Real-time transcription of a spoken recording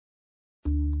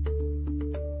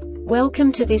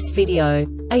Welcome to this video.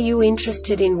 Are you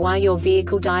interested in why your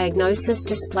vehicle diagnosis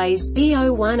displays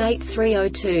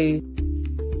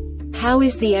B0183-02? How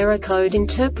is the error code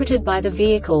interpreted by the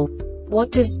vehicle?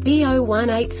 What does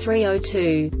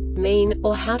B0183-02 mean,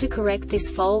 or how to correct this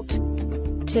fault?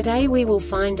 Today we will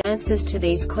find answers to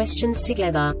these questions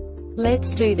together.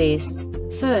 Let's do this.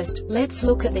 First, let's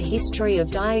look at the history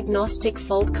of diagnostic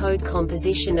fault code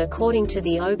composition according to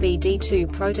the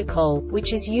OBD2 protocol,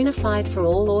 which is unified for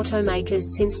all automakers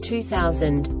since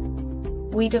 2000.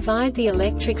 We divide the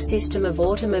electric system of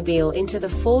automobile into the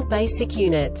four basic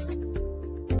units: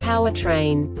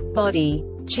 powertrain, body,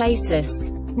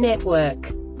 chassis,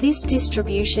 network. This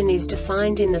distribution is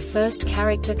defined in the first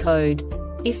character code.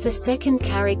 If the second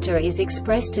character is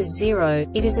expressed as 0,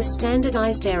 it is a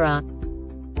standardized error.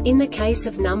 In the case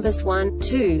of numbers 1,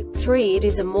 2, 3, it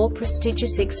is a more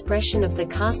prestigious expression of the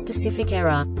car-specific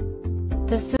error.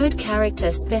 The third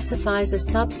character specifies a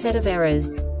subset of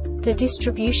errors. The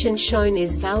distribution shown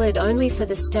is valid only for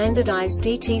the standardized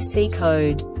DTC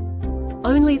code.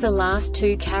 Only the last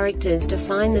two characters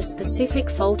define the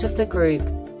specific fault of the group.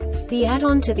 The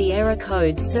add-on to the error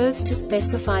code serves to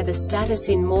specify the status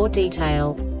in more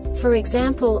detail. For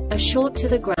example, a short to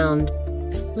the ground.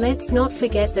 Let's not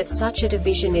forget that such a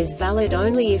division is valid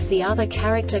only if the other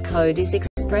character code is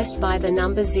expressed by the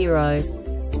number 0.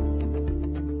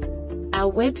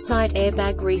 Our website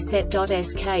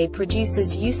airbagreset.sk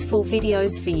produces useful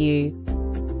videos for you.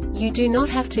 You do not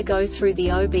have to go through the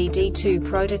OBD2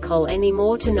 protocol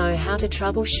anymore to know how to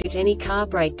troubleshoot any car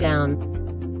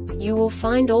breakdown. You will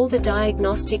find all the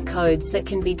diagnostic codes that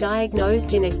can be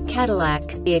diagnosed in a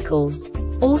Cadillac vehicles.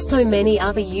 Also many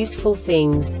other useful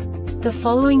things. The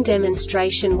following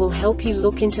demonstration will help you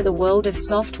look into the world of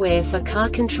software for car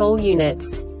control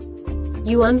units.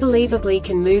 You unbelievably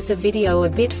can move the video a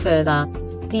bit further.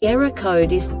 The error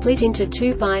code is split into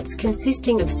 2 bytes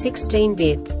consisting of 16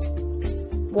 bits.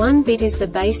 1 bit is the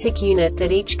basic unit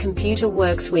that each computer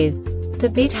works with. The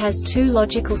bit has 2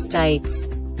 logical states: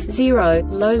 0,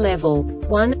 low level,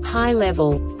 1, high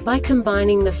level. By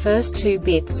combining the first 2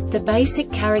 bits, the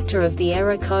basic character of the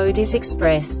error code is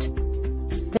expressed.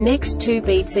 The next 2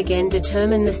 beats again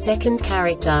determine the second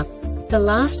character. The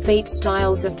last beat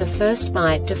styles of the first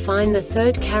byte define the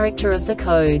third character of the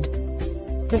code.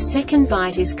 The second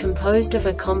byte is composed of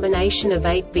a combination of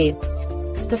 8 bits.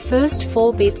 The first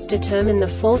 4 bits determine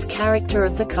the fourth character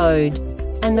of the code.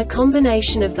 And the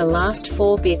combination of the last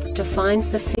 4 bits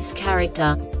defines the fifth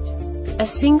character. A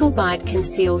single byte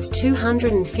conceals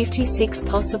 256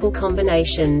 possible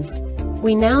combinations.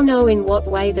 We now know in what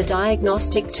way the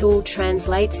diagnostic tool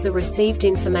translates the received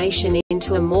information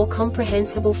into a more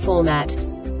comprehensible format.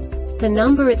 The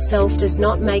number itself does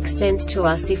not make sense to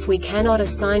us if we cannot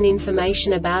assign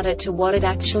information about it to what it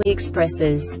actually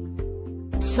expresses.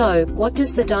 So, what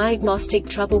does the Diagnostic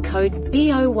Trouble Code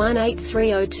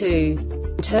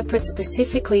B0183-02 interpret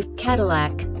specifically for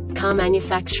Cadillac car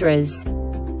manufacturers?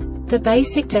 The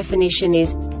basic definition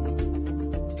is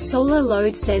solar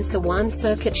load sensor 1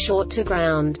 circuit short to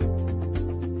ground.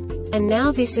 And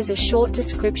now this is a short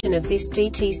description of this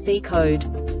DTC code.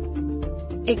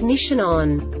 Ignition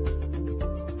on.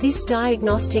 This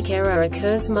diagnostic error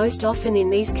occurs most often in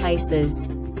these cases.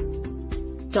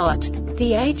 The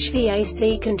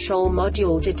HVAC control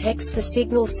module detects the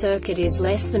signal circuit is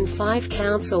less than 5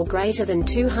 counts or greater than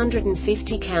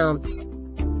 250 counts.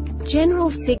 General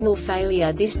signal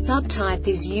failure. This subtype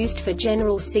is used for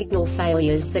general signal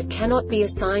failures that cannot be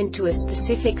assigned to a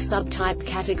specific subtype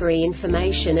category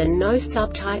information and no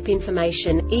subtype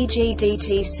information, e.g.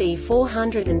 DTC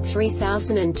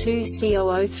 403002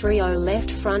 C0030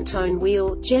 left front tone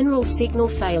wheel, general signal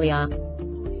failure.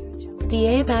 The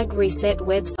Airbag Reset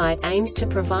website aims to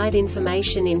provide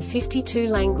information in 52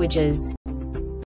 languages.